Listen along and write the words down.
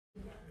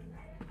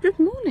Good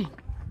morning.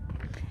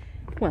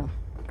 Well,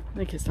 I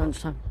think it's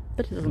lunchtime,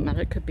 but it doesn't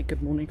matter. It could be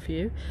good morning for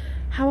you.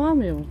 How are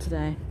we all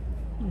today?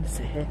 I'm going to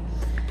sit here.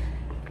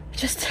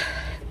 Just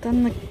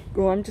done the...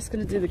 Well, I'm just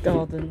going to do the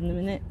garden in a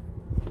minute.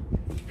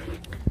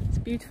 It's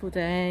a beautiful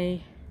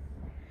day,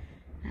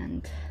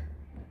 and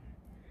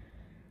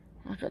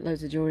I've got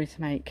loads of jewellery to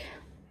make.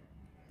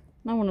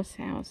 I want to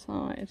sit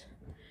outside,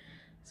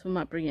 so I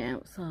might bring it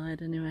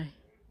outside anyway.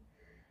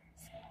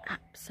 It's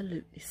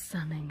absolutely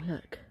stunning.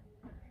 Look.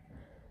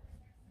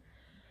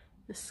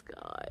 The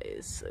sky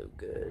is so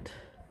good,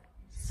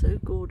 so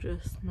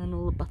gorgeous, and then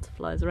all the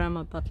butterflies around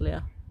my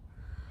buddleia.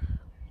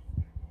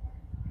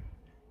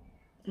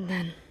 And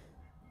then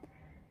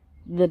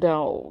the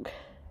dog.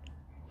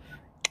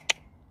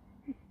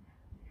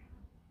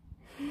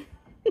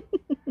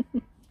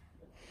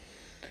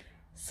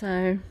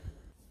 So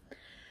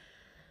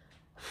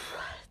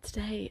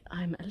today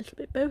I'm a little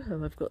bit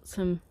boho.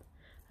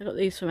 I got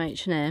these from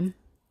H&M.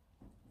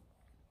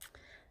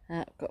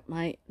 I've got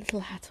my little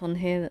hat on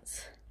here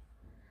that's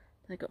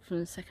I got from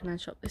the second-hand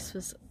shop. This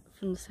was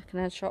from the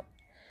second-hand shop.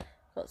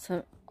 Got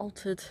some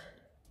altered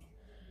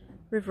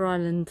River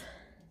Island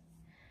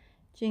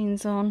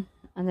jeans on,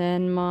 and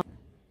then my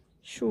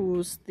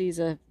shoes. These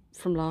are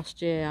from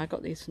last year. I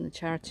got these from the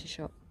charity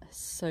shop. They're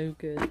so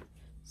good,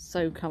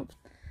 so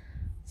comfortable.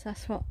 So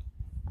that's what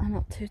I'm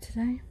up to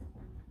today.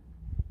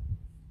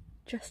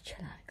 Just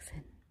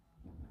chillaxing.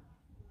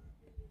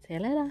 See you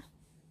later.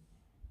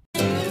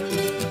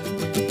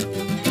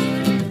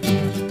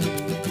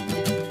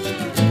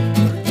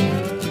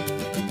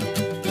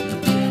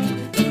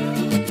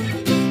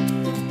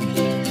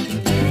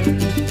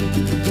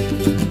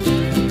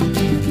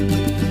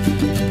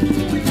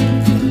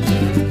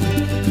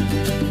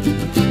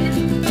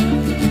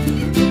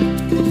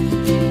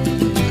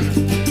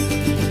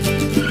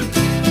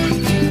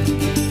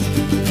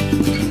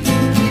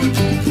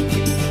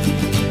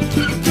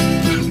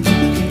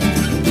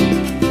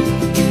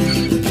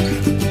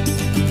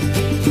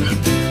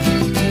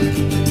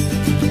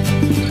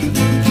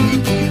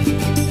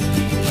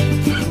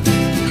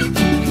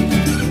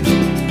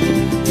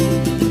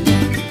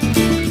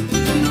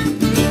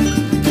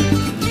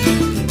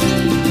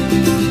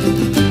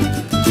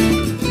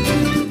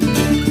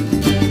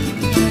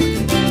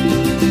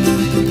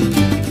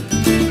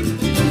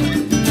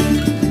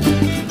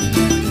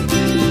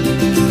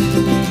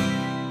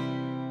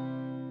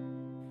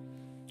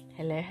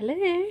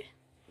 Hello.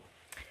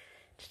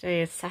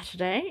 Today is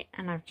Saturday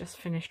and I've just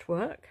finished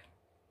work.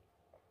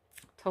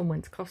 Tom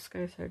went to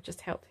Costco, so I've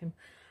just helped him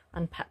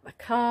unpack the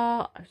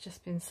car. I've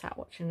just been sat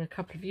watching a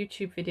couple of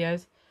YouTube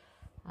videos.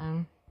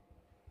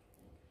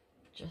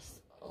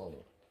 Just on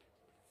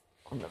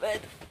the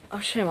bed. I'll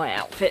show my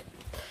outfit.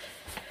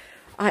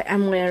 I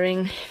am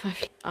wearing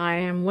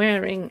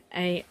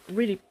a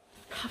really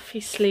puffy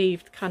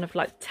sleeved kind of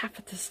like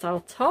taffeta style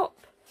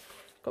top.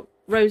 Got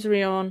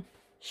rosary on,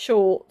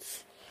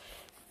 shorts.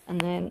 And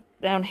then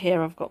down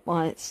here I've got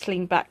my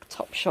sling back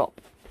Topshop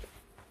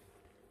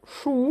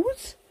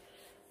shoes.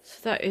 So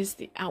that is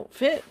the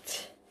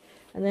outfit.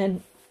 And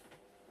then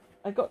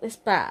I got this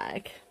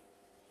bag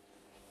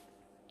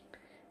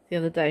the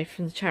other day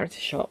from the charity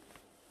shop.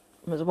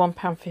 It was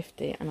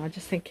 £1.50 and I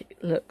just think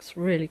it looks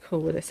really cool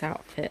with this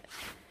outfit.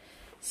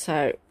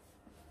 So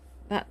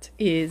that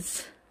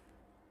is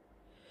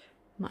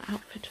my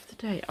outfit of the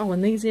day. Oh,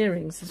 and these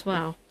earrings as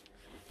well.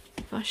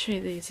 If I show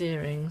you these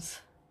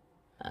earrings.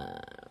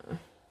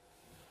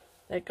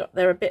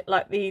 They're a bit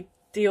like the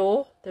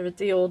Dior. They're a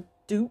Dior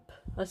dupe,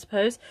 I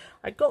suppose.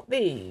 I got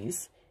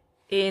these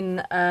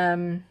in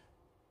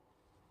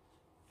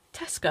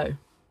Tesco,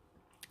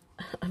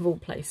 of all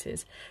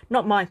places.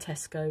 Not my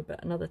Tesco,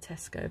 but another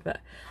Tesco.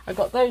 But I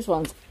got those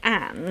ones,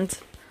 and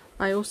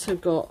I also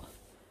got,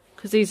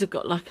 because these have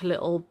got like a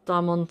little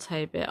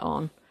diamante bit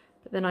on,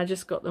 but then I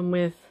just got them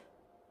with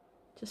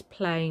just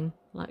plain,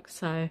 like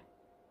so.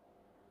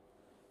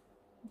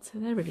 So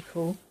they're really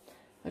cool.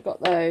 I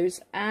got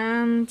those,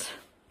 and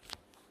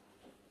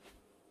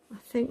I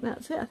think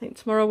that's it. I think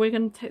tomorrow we're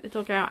going to take the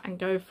dog out and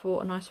go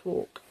for a nice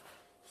walk.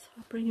 So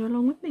I'll bring you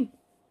along with me.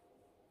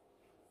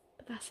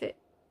 But that's it.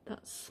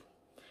 That's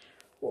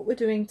what we're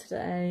doing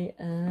today.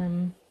 I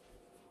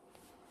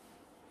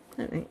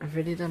don't think I've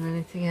really done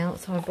anything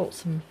else. So I bought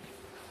some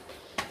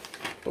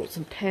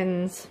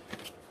pens.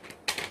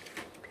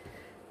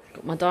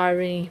 Got my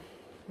diary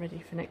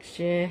ready for next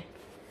year,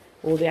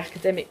 or the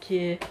academic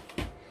year,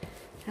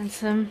 and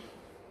some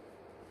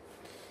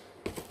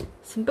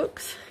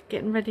books,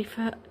 getting ready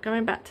for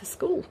going back to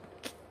school.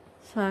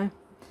 So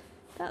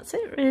that's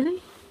it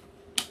really.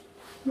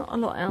 Not a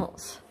lot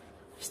else.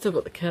 I've still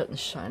got the curtains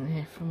shut in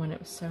here from when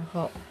it was so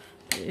hot.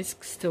 But it is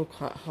still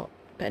quite hot.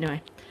 But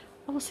anyway,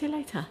 I will see you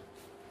later.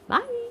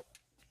 Bye.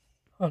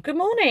 Well, good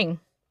morning.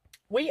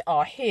 We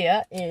are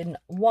here in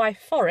Y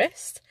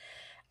Forest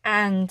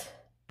and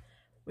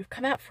we've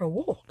come out for a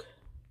walk.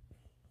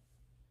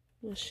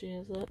 There she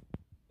is, look.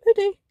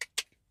 Hoodie.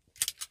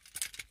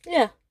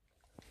 Yeah.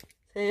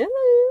 Say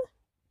hello.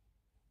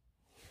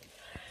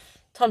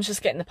 Tom's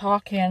just getting the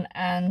park in,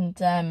 and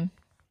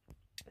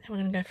Then we're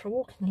going to go for a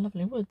walk in the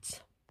lovely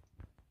woods.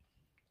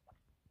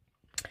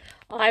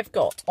 I've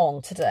got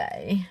on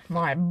today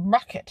my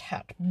bucket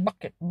hat.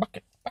 Bucket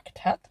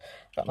hat.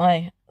 Got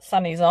my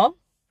sunnies on.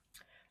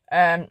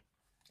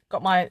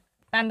 Got my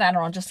bandana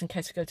on just in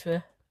case we go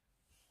to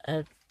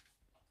a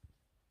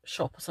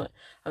shop or something.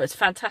 Oh, it's a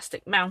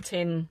fantastic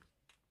mountain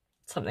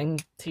something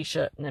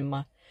t-shirt, and then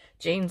my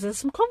jeans and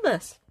some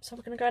Converse. So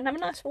we're going to go and have a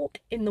nice walk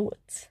in the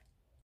woods.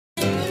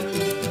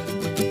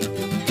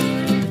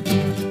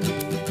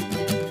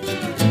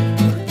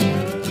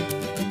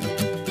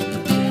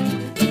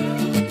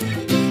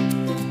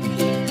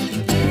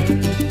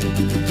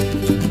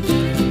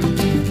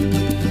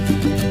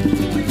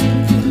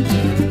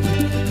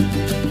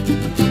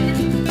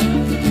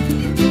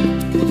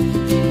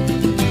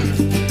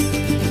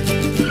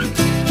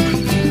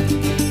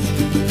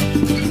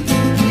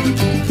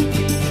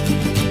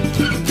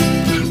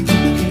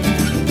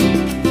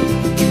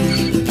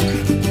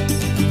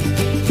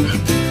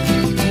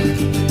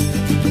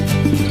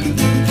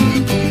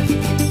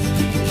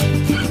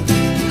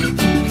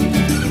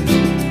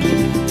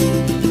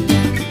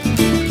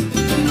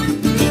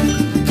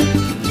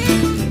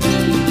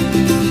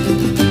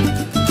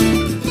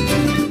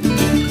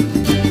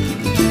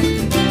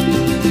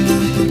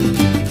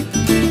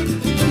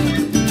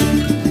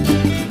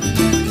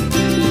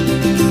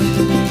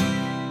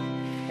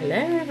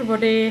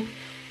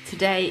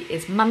 Today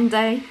is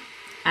Monday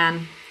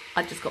and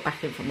I just got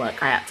back in from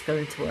work. I had to go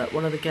into work.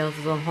 One of the girls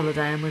is on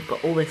holiday and we've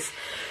got all this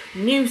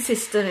new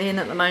system in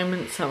at the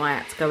moment, so I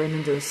had to go in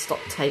and do a stock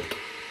take.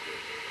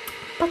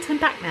 But I'm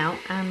back now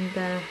and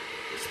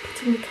just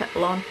putting the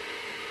kettle on,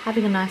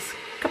 having a nice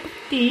cup of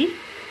tea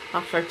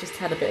after I've just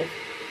had a bit of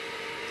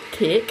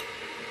cake.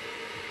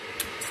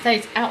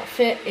 Today's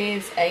outfit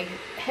is a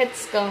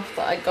headscarf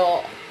that I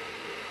got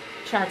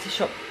charity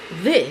shop.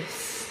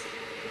 This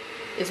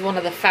is one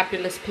of the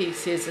fabulous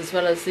pieces, as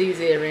well as these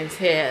earrings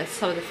here.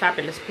 Some of the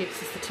fabulous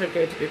pieces that I'm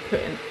going to be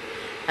putting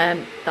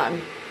that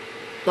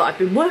I've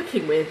been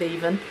working with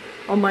even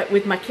on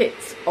with my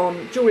kits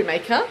on Jewellery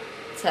Maker.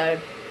 So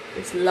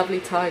this lovely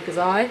tiger's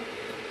eye,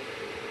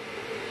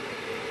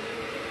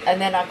 and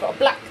then I've got a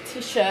black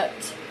t-shirt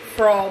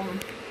from,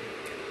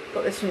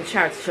 got this from the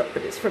charity shop,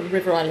 but it's from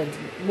River Island.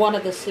 One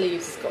of the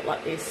sleeves has got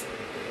like these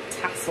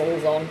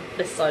tassels on.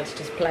 This side's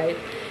just plain.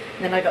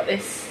 And then I got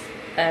this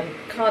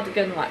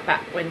cardigan, like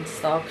backwind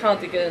style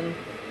cardigan,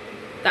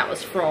 that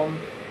was from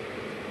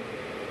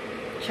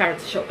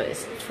charity shop, but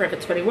it's Forever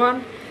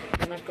 21.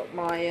 And I've got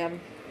my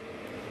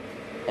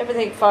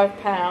everything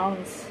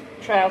 £5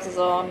 trousers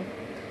on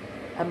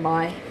and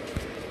my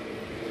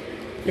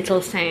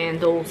little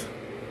sandals.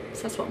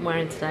 So that's what I'm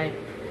wearing today,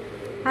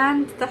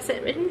 and that's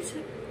it really.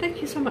 So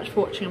thank you so much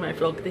for watching my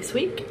vlog this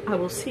week. I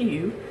will see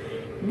you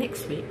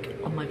next week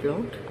on my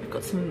vlog. I've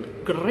got some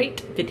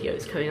great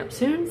videos coming up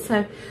soon,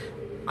 so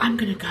I'm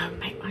gonna go and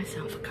make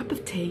myself a cup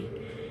of tea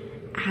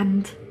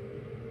and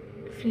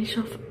finish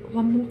off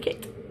one more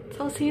kit.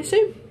 So I'll see you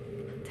soon.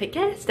 Take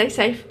care, stay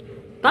safe,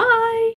 bye.